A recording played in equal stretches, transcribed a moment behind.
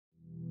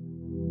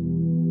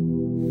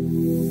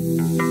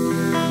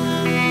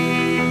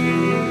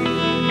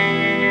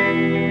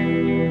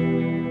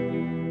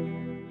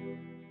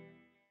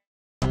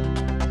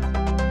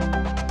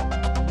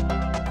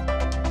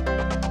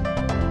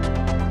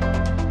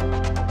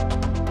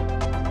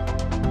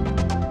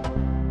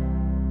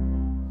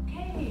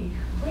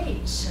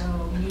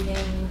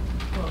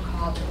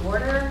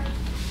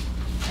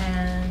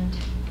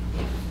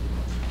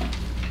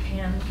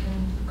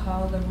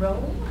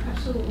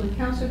Absolutely.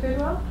 Councillor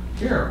Bidwell?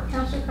 Here.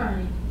 Councillor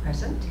Carney?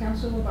 Present.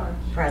 Councillor Labarge?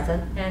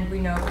 Present. And we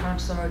know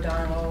Councillor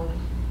O'Donnell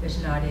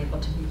is not able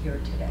to be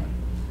here today.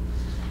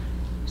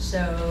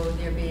 So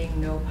there being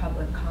no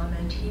public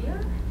comment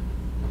here.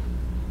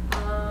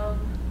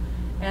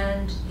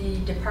 And the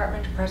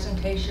department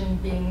presentation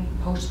being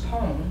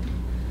postponed.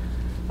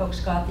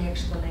 Folks got the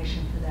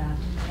explanation for that,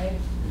 okay?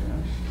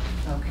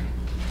 Yes.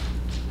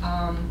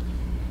 Okay.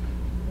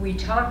 We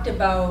talked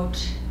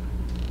about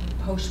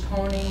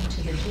postponing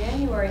to the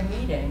January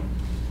meeting,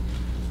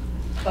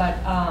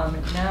 but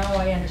now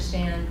I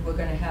understand we're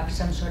going to have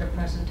some sort of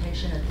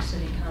presentation at the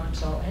City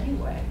Council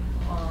anyway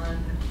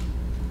on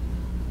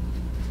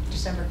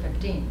December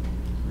 15th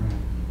Right.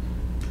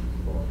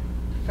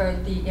 for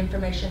the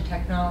information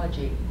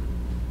technology.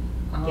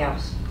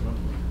 Yes.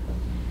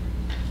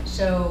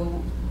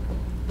 So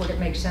would it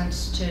make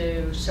sense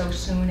to, so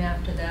soon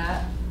after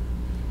that,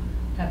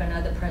 have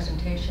another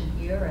presentation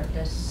here at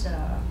this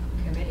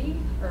committee?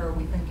 Or are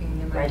we thinking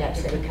there might Right be at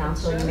City different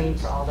Council, you mean,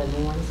 for all the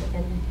new ones?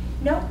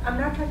 No, I'm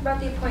not talking about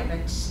the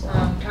appointments.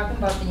 I'm talking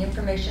about the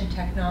information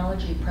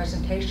technology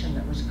presentation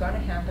that was going to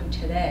happen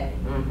today.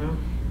 Mm-hmm.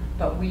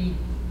 But we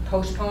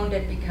postponed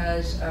it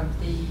because of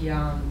the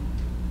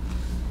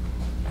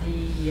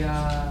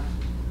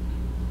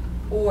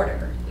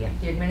order, Yeah.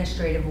 the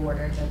administrative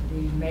order that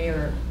the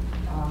mayor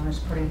is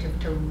putting to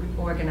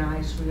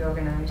reorganize the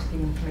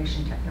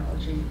information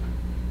technology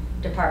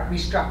department,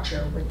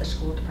 restructure with the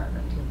school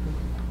department.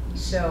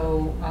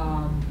 So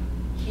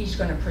he's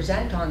going to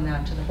present on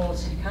that to the whole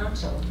city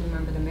council. If you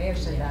remember, the mayor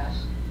said that.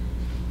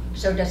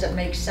 So does it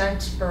make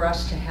sense for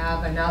us to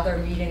have another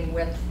meeting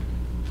with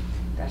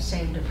that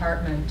same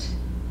department,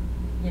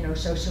 you know,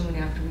 so soon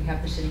after we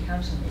have the city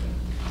council meeting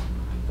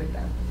with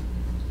them?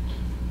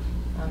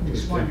 I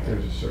think wondering.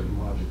 there's a certain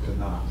logic to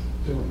not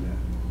doing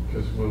that,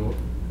 because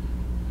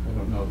I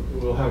don't know,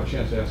 we'll have a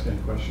chance to ask any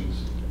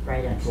questions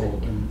Right in at full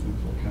City.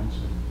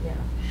 council. Yeah.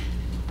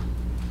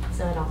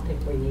 So I don't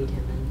think we need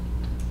him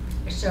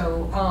in.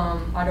 So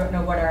I don't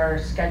know what our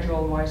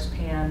schedule was,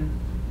 Pam,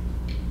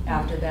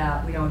 after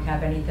that. We don't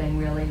have anything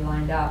really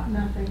lined up.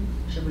 Nothing.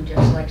 Should we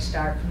just like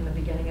start from the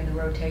beginning of the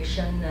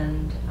rotation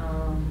and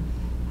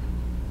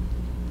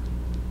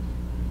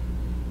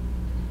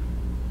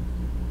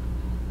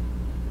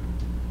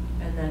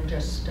then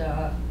just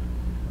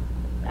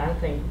I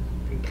think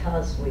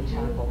because we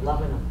have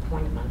 11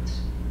 appointments,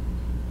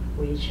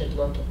 we should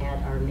look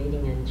at our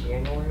meeting in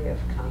January of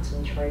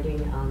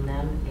concentrating on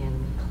them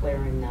and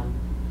clearing them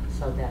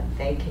so that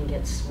they can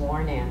get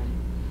sworn in.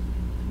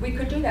 we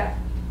could do that.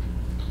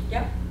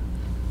 Yep.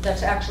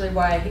 That's actually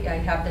why I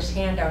have this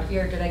handout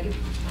here. Did I give,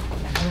 I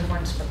have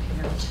ones for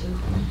Pam too.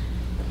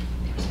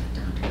 Pass that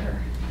down to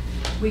her.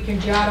 We can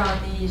jot on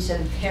these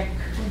and pick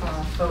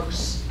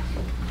folks.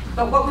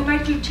 But what we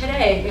might do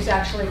today is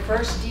actually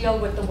first deal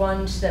with the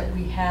ones that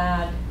we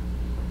had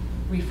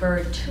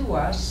referred to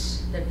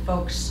us, that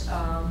folks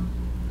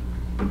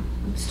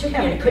It's too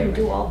bad we couldn't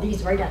do all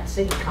these right at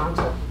City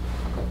Council.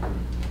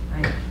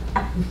 Right.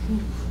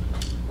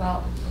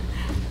 Well,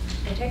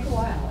 they take a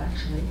while,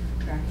 actually,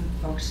 tracking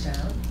folks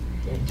down.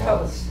 It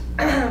does.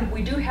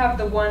 We do have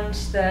the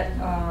ones that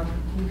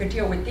we could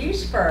deal with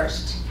these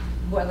first.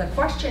 Well, the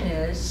question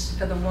is,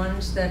 for the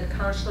ones that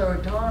Councillor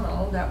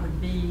O'Donnell, that would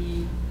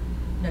be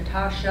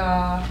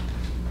Natasha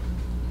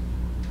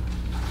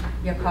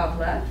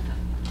Yakovlev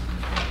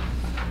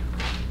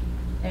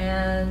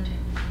and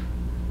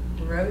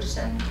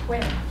Rosen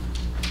Quinn.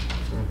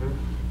 Mm-hmm.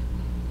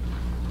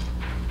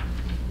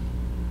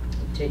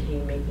 Did he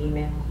make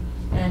email?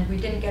 And we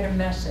didn't get a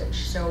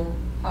message, so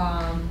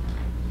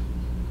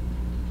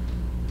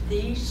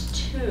these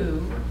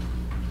two,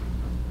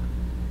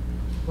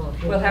 Well,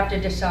 we'll have to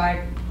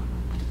decide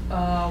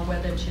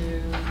whether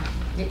to,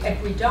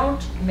 if we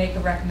don't make a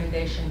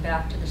recommendation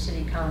back to the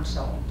city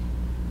council,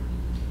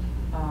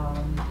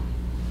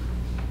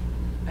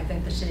 I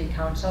think the city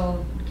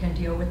council can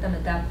deal with them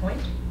at that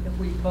point, if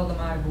we pull them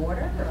out of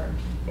order, or?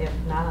 If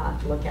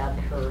not, look at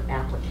her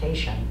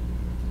application,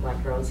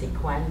 like Rosie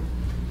Quinn.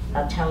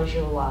 That tells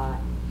you a lot.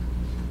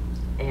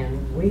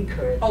 And we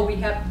could. Oh, we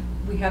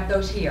have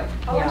those here.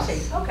 Oh, Yes. I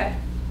see, okay.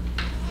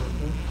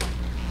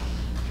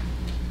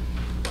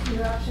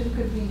 Your option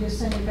could be just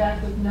send it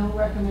back with no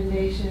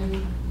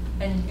recommendation.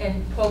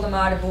 And pull them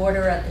out of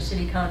order at the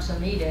city council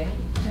meeting.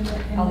 And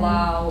then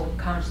Allow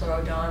Councillor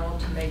O'Donnell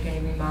to make any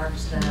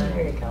remarks then.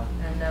 There you go.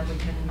 And then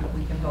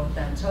we can vote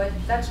then. So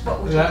that's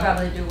what we should That-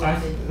 probably do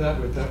with That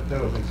would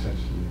make sense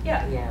to me.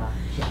 yeah. Yeah.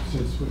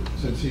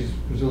 Since he's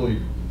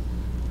presumably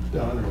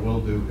done or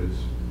will do his.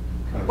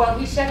 Well,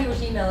 he said he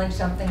was emailing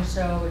something,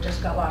 so it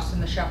just got lost in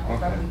the shuffle,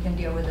 but Okay. we can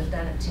deal with it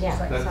then, it seems Yeah.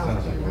 like. That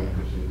sounds like a good. good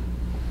procedure.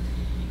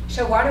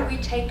 So why don't we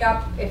take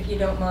up, if you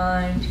don't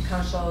mind,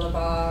 Councillor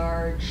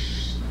Labarge,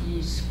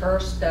 these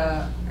first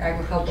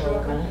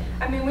agricultural. Minute.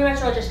 I mean, we might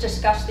as well just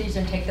discuss these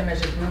and take them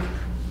as a group.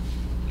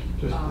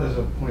 Just as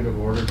a point of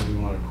order, do we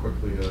want to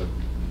quickly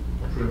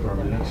approve our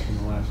minutes from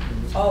the last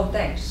meeting? Oh,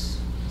 thanks.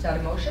 Is that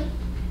a motion?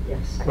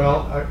 Yes.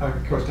 Well,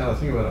 of course, now that I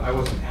think about it, I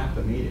wasn't at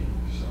the meeting,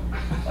 so.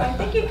 I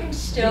think you can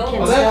still. You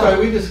can Oh, that's still- right,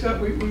 we discussed,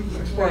 we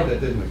explored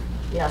that, didn't we?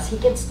 Yes, he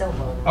can still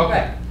vote on it.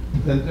 Okay,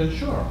 then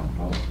sure,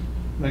 I'll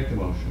make the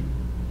motion.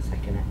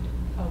 Second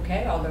it.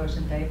 Okay, all those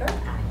in favor?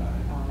 Aye.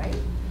 Aye.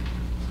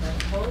 None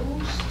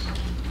opposed?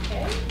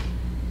 Okay.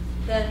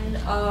 Then,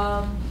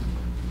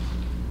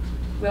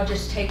 we'll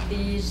just take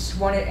these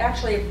one,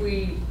 actually, if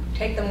we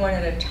take them one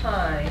at a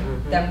time,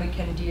 Mhm. then we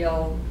can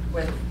deal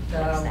with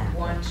the Exactly.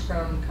 ones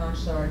from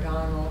Counselor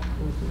O'Donnell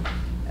Mhm.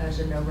 as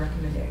a no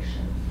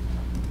recommendation.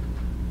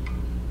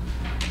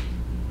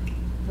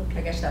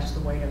 I guess that's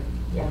the way to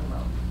Yeah. vote them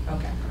out.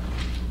 Okay.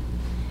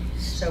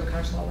 So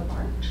Counselor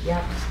Labarge?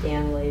 Yep,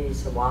 Stanley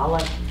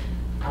Zawalik.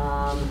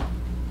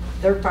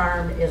 Their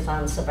farm is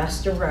on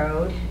Sylvester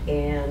Road,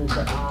 and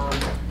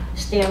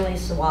Stanley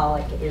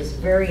Zawalik is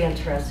very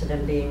interested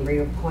in being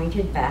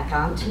reappointed back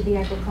onto the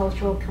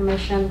Agricultural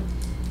Commission.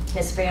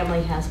 His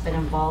family has been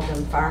involved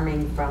in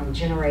farming from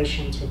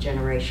generation to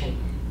generation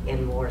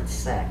in Ward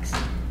 6.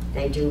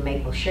 They do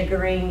maple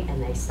sugaring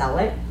and they sell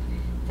it.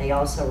 They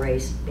also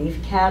raise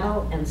beef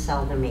cattle and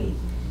sell the meat.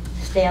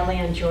 Stanley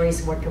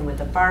enjoys working with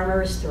the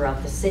farmers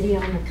throughout the city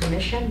on the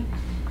commission,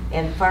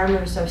 and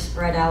farmers are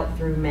spread out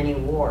through many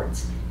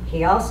wards.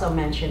 He also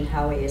mentioned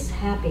how he is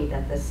happy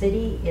that the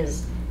city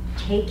is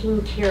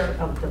taking care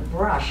of the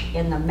brush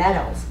in the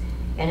meadows,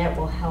 and it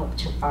will help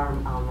to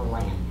farm on the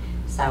land.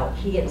 So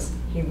he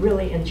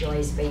really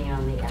enjoys being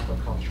on the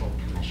Agricultural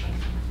Commission.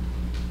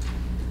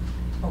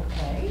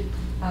 Okay.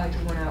 Do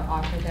you want to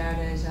offer that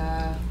as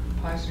a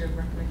positive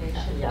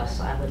recommendation? Yes,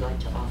 I would like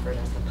to offer it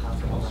as a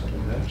positive I'll second that.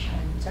 recommendation.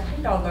 And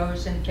second, all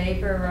those in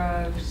favor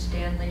of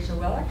Stanley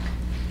Zawilek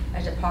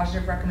as a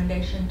positive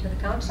recommendation to the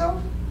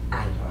council?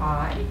 Aye.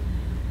 Aye.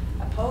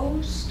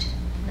 Opposed?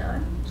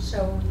 None.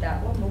 So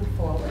that will move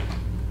forward.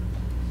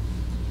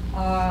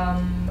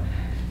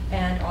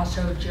 And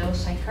also Jill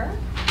St. Kerr.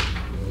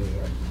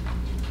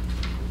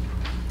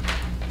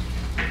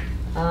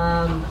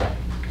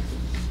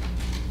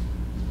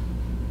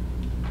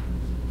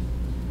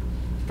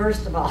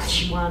 First of all,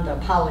 she wanted to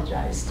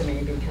apologize to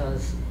me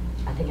because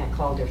I think I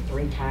called her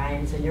 3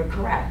 times, and you're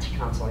correct,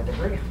 Counselor, they're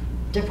very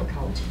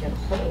difficult to get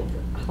hold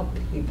of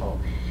people.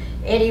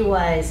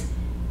 Anyways,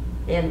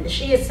 and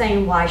she is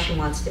saying why she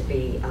wants to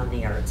be on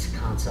the Arts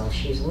Council.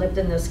 She's lived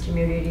in this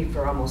community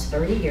for almost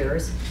 30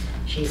 years.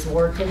 She's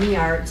worked in the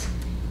arts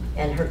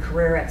and her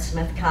career at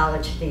Smith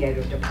College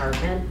Theater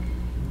Department,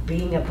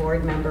 being a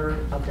board member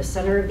of the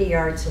Center of the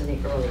Arts in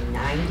the early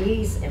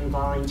 90s and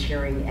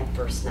volunteering at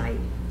First Night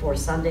for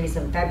Sundays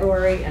in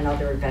February and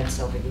other events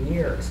over the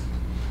years.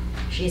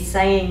 She's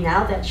saying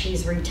now that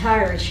she's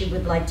retired, she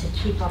would like to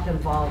keep up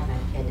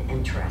involvement and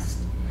interest.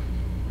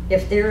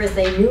 If there is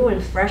a new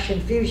and fresh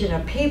infusion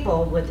of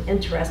people with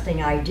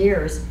interesting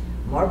ideas,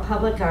 more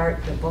public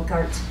art, the Book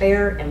Arts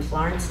Fair, and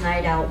Florence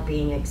Night Out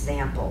being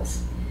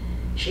examples.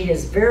 She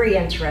is very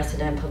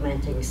interested in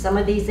implementing some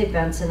of these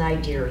events and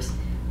ideas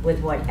with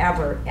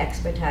whatever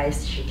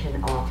expertise she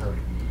can offer.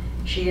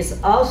 She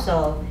is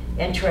also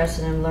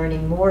interested in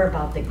learning more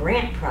about the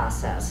grant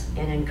process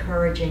and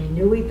encouraging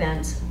new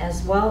events,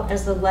 as well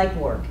as the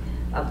legwork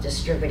of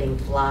distributing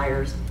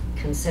flyers,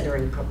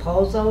 considering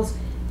proposals,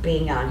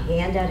 being on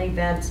hand at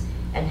events,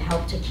 and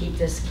help to keep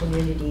this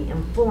community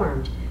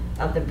informed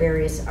of the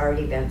various art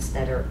events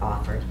that are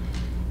offered.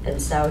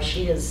 And so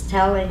she is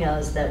telling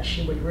us that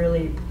she would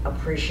really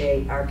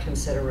appreciate our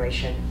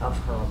consideration of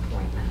her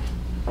appointment.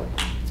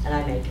 And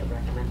I make a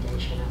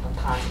recommendation of a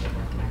positive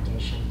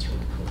recommendation to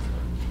approve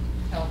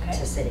her Okay.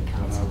 to City And I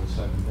Council. would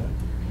second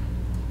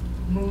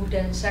that. Moved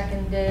and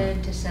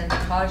seconded to send a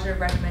positive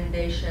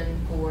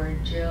recommendation for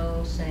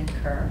Jill St.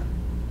 Kerr.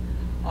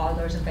 All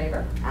those in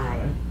favor? Aye.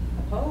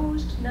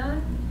 Opposed?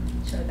 None?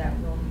 So that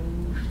will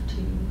move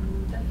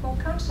to the full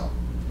council.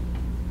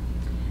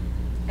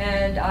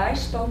 And I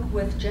spoke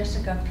with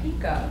Jessica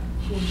Pica,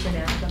 who's an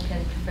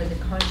applicant for the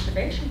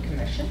Conservation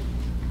Commission.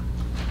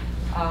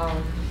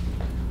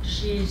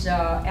 She's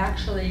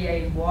actually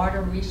a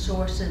water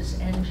resources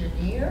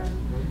engineer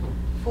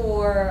Mhm.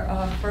 for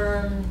a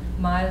firm,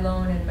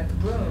 Milone and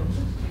McBroom,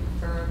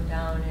 firm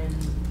down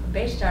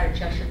based out of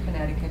Cheshire,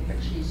 Connecticut, but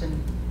she's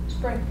in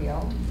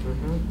Springfield.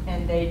 Mhm.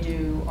 And they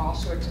do all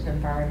sorts of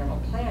environmental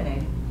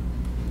planning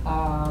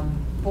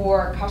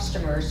for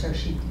customers, so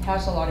she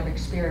has a lot of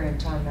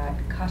experience on that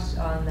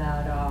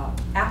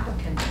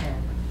applicant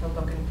end for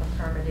looking for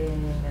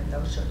permitting and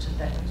those sorts of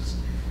things.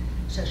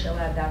 So she'll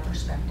add that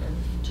perspective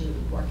to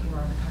working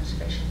on the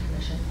Conservation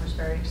Commission. I was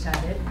very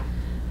excited.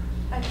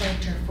 I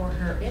thanked her for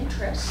her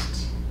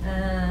interest,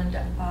 and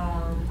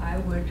I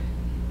would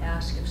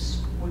ask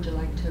would you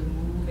like to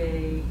move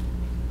a,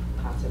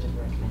 Positive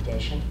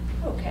recommendation.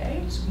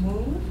 okay, it's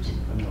moved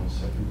And I'll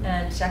second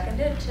that. and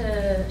seconded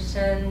to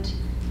send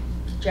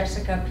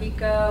Jessica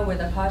Pica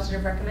with a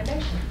positive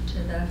recommendation to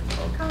the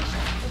full council.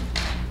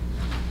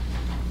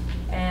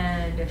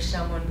 And if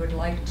someone would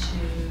like to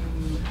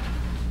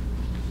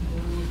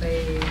move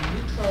a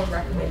neutral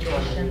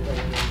recommendation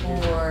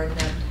for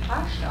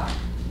Natasha,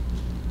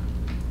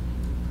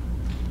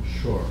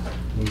 Sure.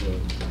 Move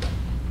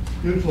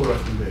a neutral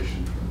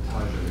recommendation for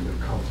Natasha to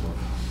get council.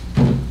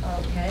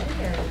 Okay,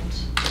 and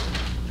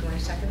do you want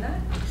to second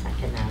that?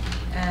 Second that.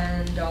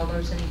 And all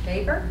those in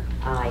favor?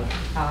 Aye.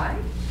 Aye.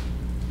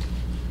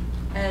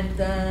 And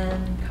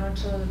then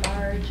Council of the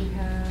Barge, you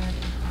had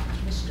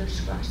Mr.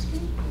 Skrosky?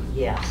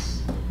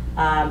 Yes.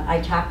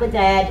 I talked with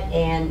Ed,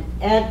 and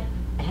Ed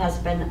has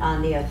been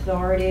on the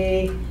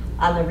authority,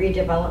 on the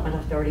redevelopment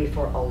authority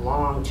for a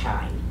long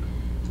time.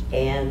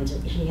 And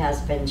he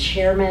has been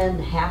chairman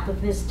half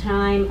of his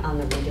time on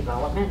the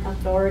redevelopment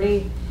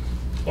authority.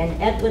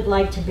 And Ed would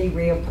like to be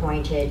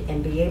reappointed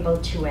and be able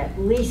to at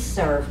least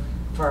serve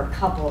for a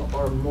couple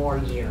or more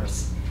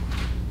years.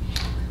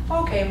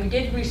 Okay, and we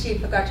did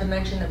receive, forgot to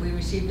mention that we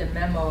received a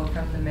memo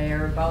from the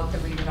mayor about the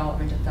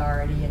redevelopment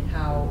authority and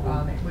how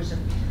it was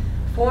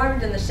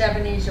formed in the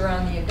 70s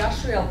around the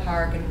industrial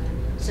park, and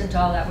since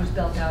all that was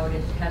built out,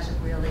 it hasn't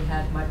really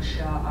had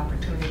much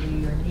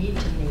opportunity or need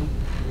to meet.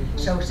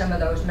 So some of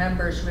those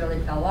members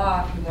really fell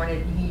off.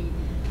 He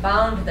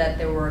found that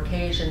there were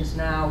occasions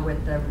now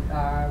with the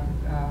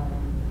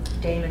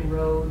Damon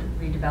Road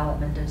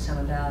redevelopment and some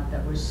of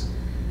that was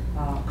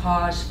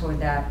cause for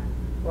that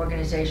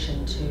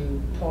organization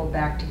to pull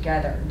back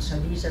together. And so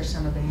these are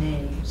some of the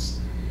names.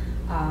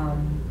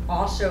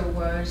 Also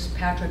was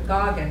Patrick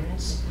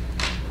Goggins,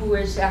 who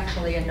is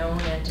actually a known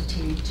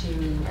entity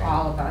to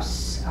all of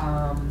us.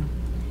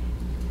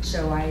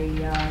 So I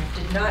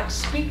did not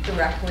speak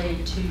directly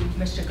to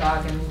Mr.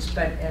 Goggins,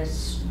 but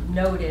as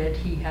noted,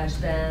 he has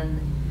been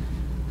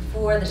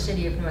for the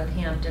City of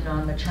Northampton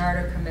on the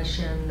Charter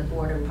Commission, the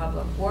Board of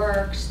Public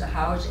Works, the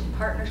Housing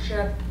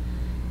Partnership,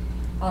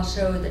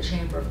 also the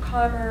Chamber of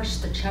Commerce,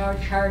 the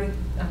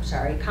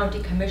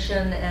County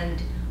Commission,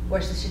 and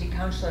was the City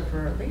Councilor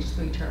for at least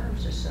 3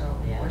 terms or so,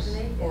 Yes, wasn't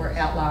he? yes. Or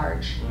at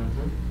large.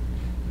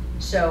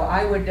 So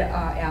I would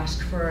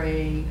ask for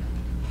a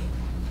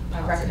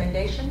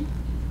recommendation.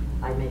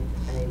 I make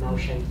a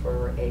motion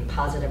for a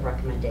positive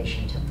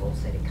recommendation to full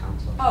city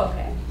council.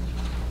 Okay.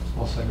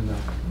 I'll second that.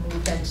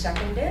 Moved and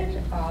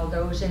seconded. All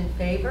those in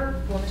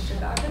favor for Mr.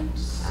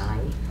 Goggins? Aye.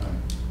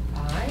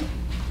 Aye.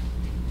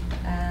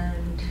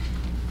 And,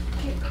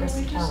 Can Chris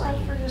we just Kelly.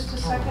 hold for just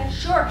a Kelly. second?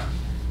 sure.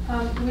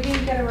 We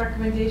didn't get a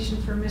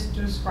recommendation for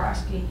Mr.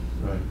 Skrosky.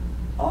 Right.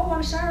 Oh,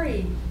 I'm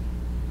sorry.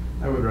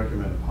 I would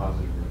recommend a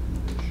positive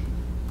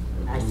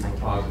recommendation. I second.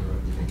 A positive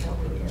recommendation I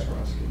totally for get it.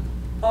 Skrosky.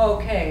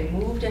 Okay,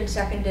 moved and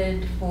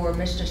seconded for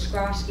Mr.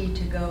 Skrosky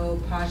to go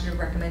positive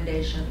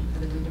recommendation for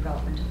the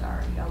redevelopment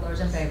authority. All those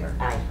in favor?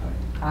 Aye.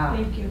 Aye.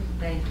 Thank you.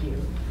 Thank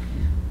you.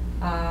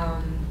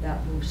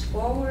 That moves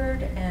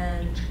forward,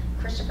 and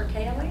Christopher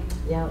Cayley?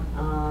 Yeah,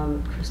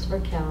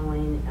 Christopher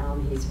Kelly,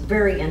 he's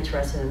very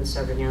interested in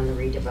serving on the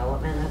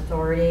redevelopment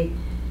authority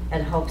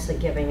and hopes of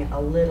giving a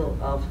little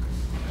of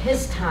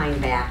his time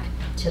back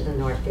to the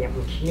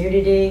Northampton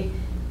community,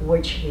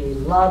 which he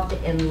loved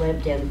and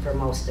lived in for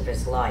most of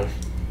his life.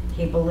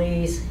 He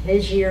believes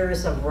his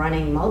years of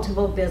running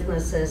multiple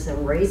businesses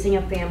and raising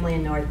a family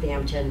in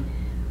Northampton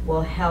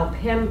will help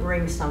him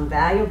bring some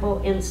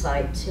valuable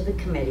insight to the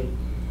committee,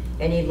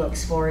 and he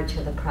looks forward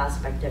to the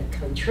prospect of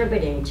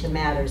contributing to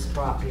matters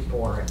brought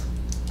before it.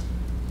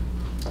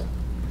 Very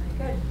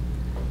good.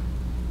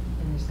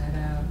 And is that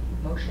a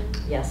motion?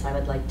 Yes, I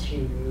would like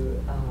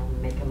to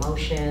make a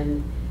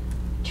motion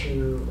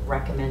to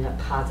recommend a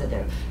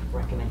positive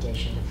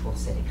recommendation to full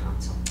city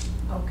council.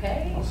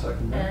 Okay. I'll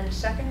second that. And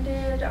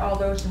seconded. All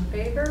those in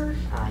favor?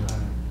 Aye.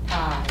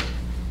 Aye.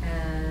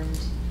 And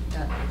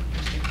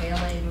Mr.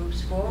 Cayley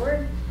moves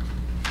forward.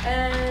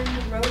 And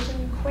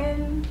Rosen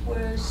Quinn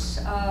was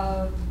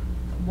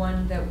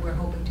one that we're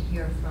hoping to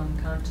hear from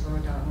Councilor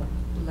O'Donnell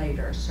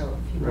later, so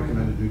if you want to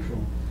Recommended neutral.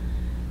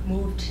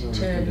 moved No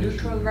to recommendation.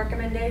 neutral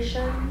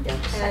recommendation. Yep,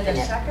 And second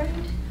a it.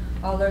 second.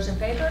 All those in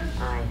favor?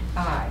 Aye.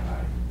 Aye.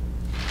 Aye.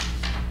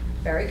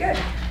 Very good.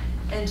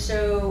 And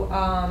so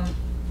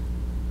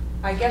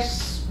I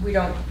guess we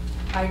don't,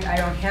 I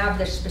don't have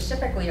this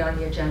specifically on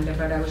the agenda,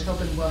 but I was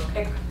hoping we'll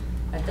pick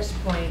at this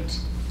point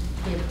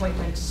the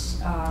appointments,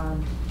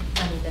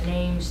 the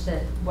names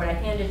that, what I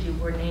handed you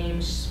were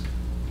names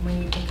we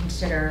need to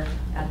consider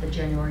at the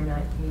January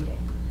 9th meeting.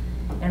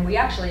 And we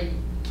actually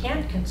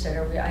can't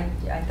consider,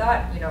 I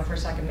thought, for a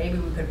second, maybe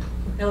we could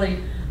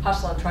really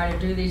hustle and try to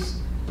do these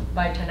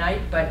by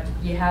tonight, but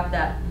you have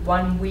that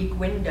 1 week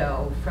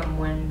window from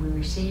when we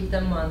receive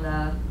them on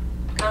the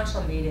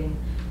council meeting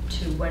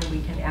to when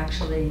we can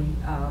actually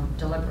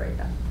deliberate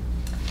them.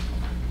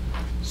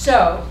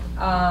 So,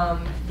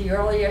 the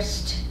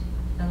earliest,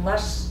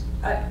 unless,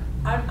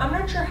 I'm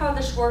not sure how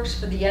this works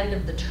for the end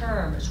of the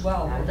term as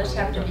well. Will this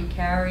have to be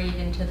carried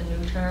into the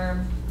new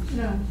term?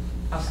 No,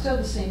 Okay. still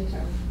the same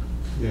term.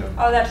 Yeah.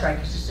 Oh, that's right,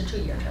 because it's a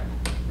 2-year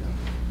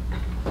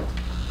term.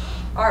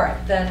 All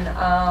right, then,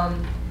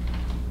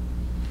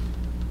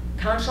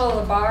 Council of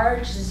the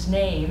Barge's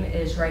name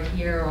is right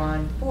here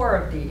on 4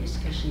 of these,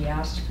 because she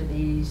asked for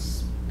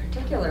these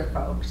particular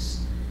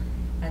folks.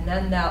 And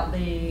then that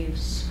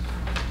leaves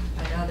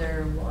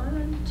another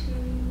 1,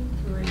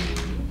 2, 3,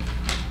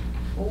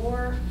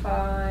 4,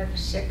 5,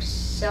 6,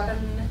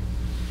 7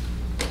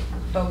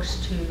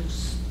 folks to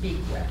speak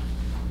with.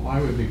 Well,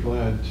 I would be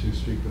glad to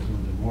speak with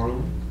Linda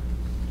Moreland.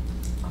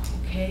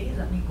 Okay,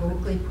 let me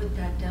quickly put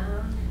that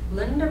down.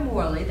 Linda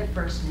Morley, the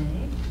first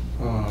name.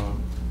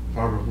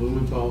 Barbara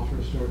Blumenthal for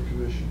Historic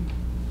Commission,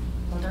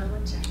 Hold on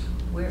one second.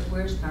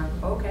 Where's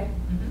Barbara? Okay.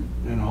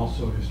 Mhm. and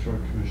also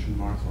Historic Commission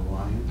Martha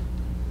Lyon.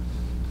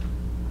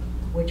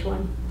 Which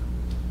one?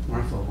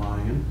 Martha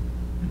Lyon.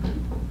 Mhm.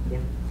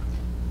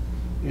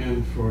 Yeah.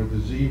 And for the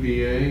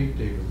ZBA,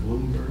 David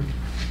Bloomberg.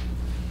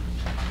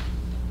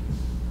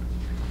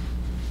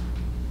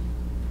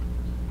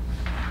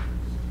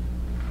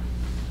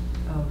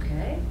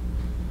 Okay.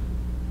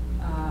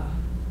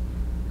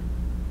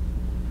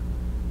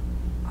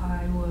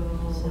 I So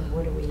will,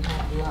 what do we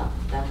have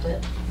left? That's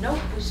it? nope,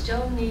 we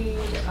still need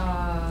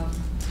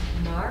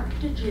Mark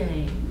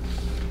DeJane.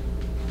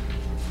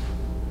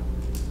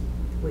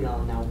 We all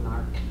know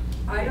Mark.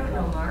 I don't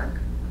know Mark.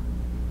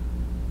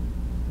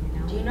 You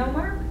know? Do you know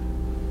Mark?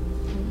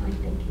 Who am I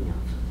thinking of?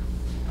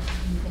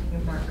 I'm thinking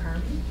of Mark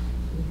Carney.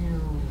 You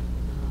know,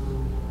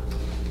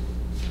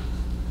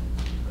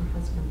 her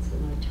husband's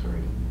an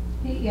attorney.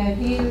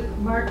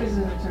 Mark is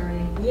an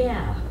attorney.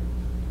 Yeah.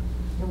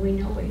 And we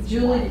know he's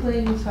Julie what?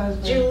 Kling's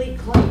husband. Julie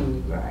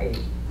Kling, right.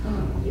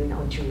 You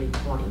know Julie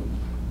Kling.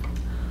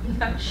 I'm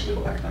not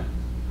sure.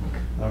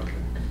 Okay.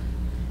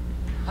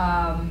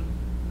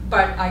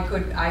 But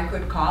I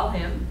could call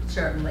him,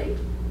 certainly,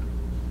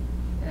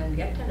 and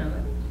get to know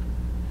him.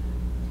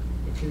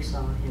 If you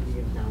saw him,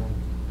 you'd know him.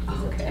 He's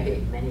Okay.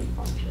 attended many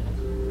functions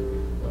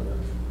with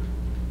us.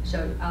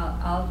 So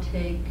I'll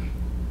take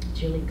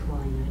Julie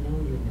Klein, I know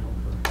you know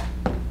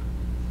her.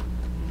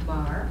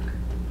 Mark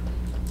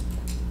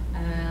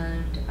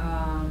and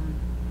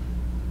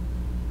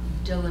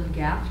Dylan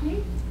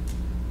Gaffney.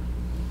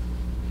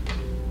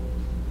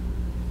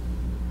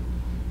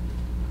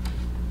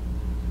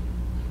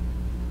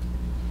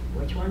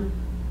 Which one?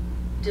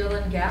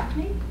 Dylan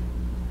Gaffney.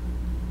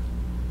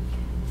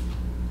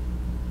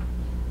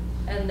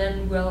 And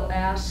then we'll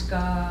ask,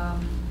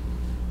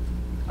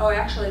 oh,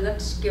 actually,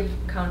 let's give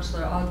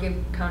I'll give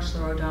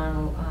Counselor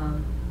O'Donnell,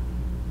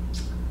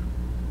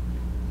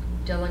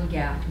 Dylan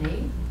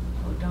Gaffney,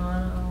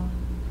 O'Donnell,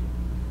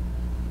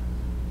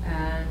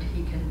 and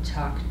he can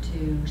talk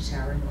to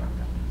Sarah Northam.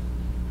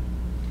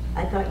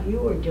 I thought you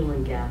were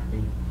doing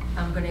Gaffney.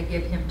 I'm gonna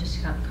give him to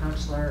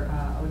Counselor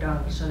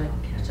O'Donnell so that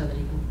Okay.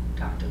 he can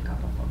talk to a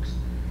couple of folks.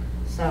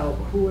 So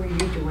who are you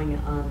doing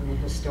on the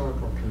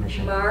Historical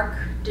Commission? Mark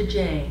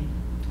DeJane.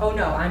 Oh,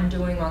 no, I'm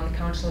doing on the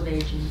Council of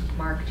Aging,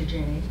 Mark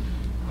DeJane.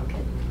 Okay,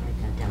 let me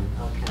write that down.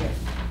 Okay. Yes.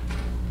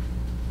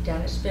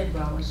 Dennis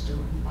Bidwell is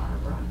doing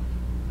Barbara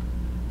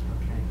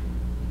Okay.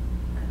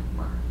 and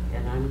Mark.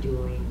 And I'm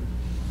doing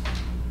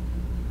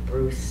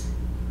Bruce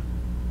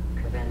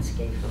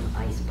Kavinsky from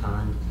Ice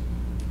Pond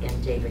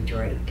and David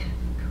Drake,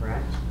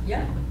 correct?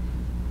 Yeah,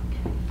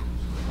 Okay.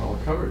 All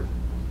covered.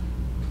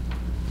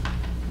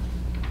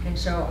 and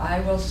so I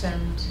will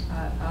send,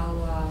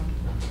 I'll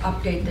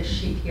update this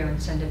sheet here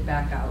and send it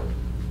back out.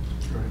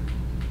 Great.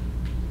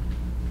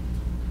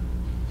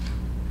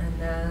 And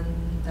then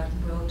that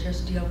we'll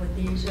just deal with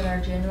these at our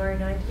January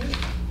 9th meeting.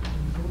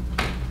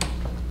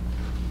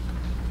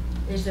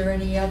 Is there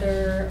any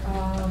other,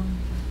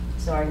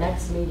 So our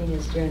next meeting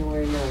is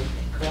January 9th,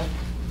 correct?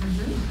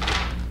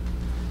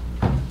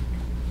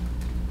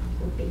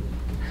 Would be.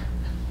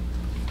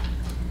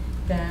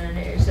 Then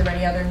is there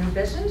any other new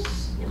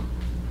business?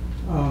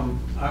 No.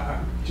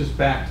 Just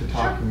back to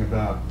talking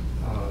about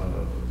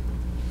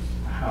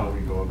how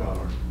we go about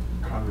our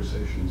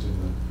conversations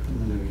in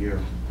the new year.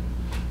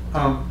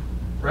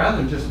 Rather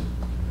than just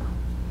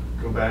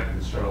go back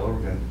and start all over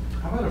again,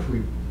 how about if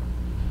we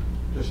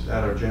just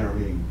at our January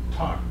meeting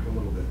talk a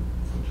little bit,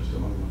 just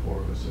among the four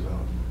of us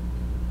about,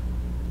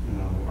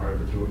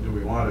 do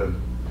we want to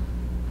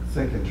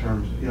think in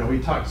terms, we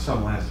talked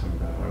some last time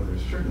about, are there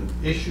certain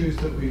issues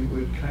that we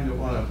would kind of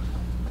want to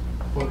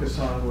focus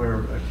on where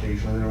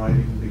occasionally there might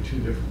even be two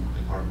different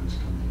departments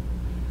coming?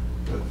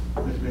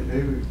 But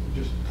maybe we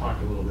just talk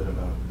a little bit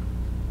about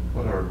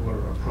what our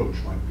approach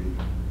might be.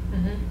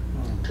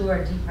 To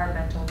our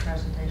departmental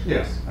presentations?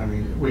 Yes, I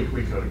mean, we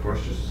could, of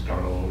course, just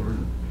start all over,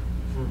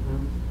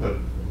 but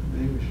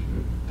maybe we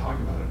should talk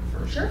about it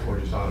first Sure. before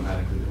just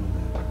automatically doing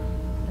that.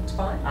 That's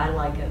fine. I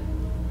like it.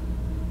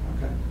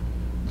 Okay.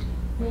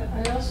 Yeah,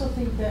 I also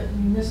think that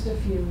we missed a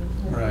few,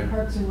 like Right. the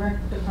Parks and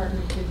Rec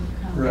department didn't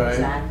come. Right.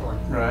 Exactly.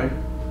 Right? There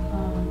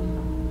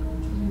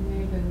may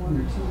have been one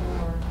or two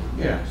more.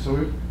 Yeah, so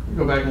we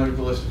go back and look at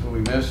the list of who we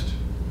missed,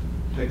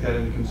 take that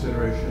into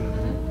consideration,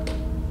 and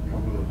come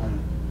up with a plan.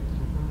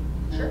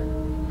 Sure.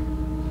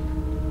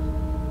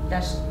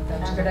 That's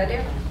a good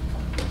idea.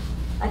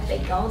 I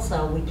think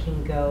also we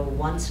can go,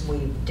 once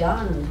we've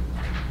done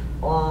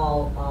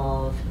all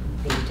of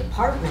the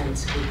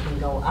departments, we can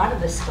go out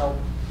of the scope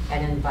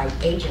and invite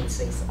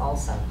agencies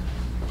also,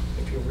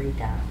 if you read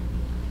that.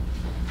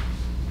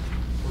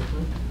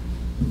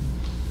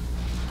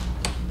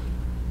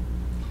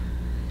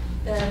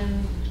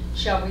 Then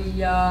shall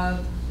we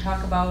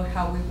talk about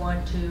how we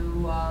want to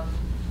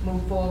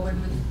move forward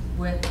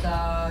with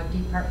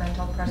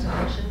departmental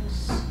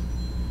presentations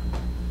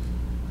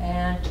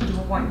and to do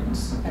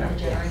appointments at the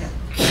January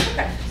 9th?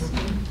 Okay.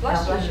 God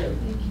Bless bless you.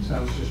 you.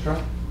 Sounds just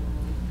right.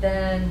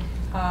 Then,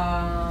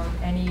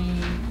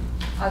 any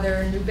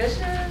other new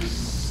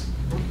business?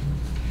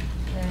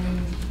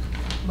 Any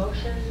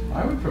motion?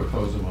 I would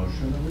propose a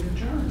motion that we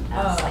adjourn.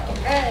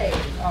 Okay,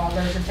 all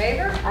those in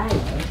favor?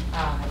 Aye.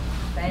 Aye.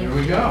 Thank Here you.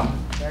 we go.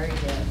 Very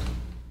good.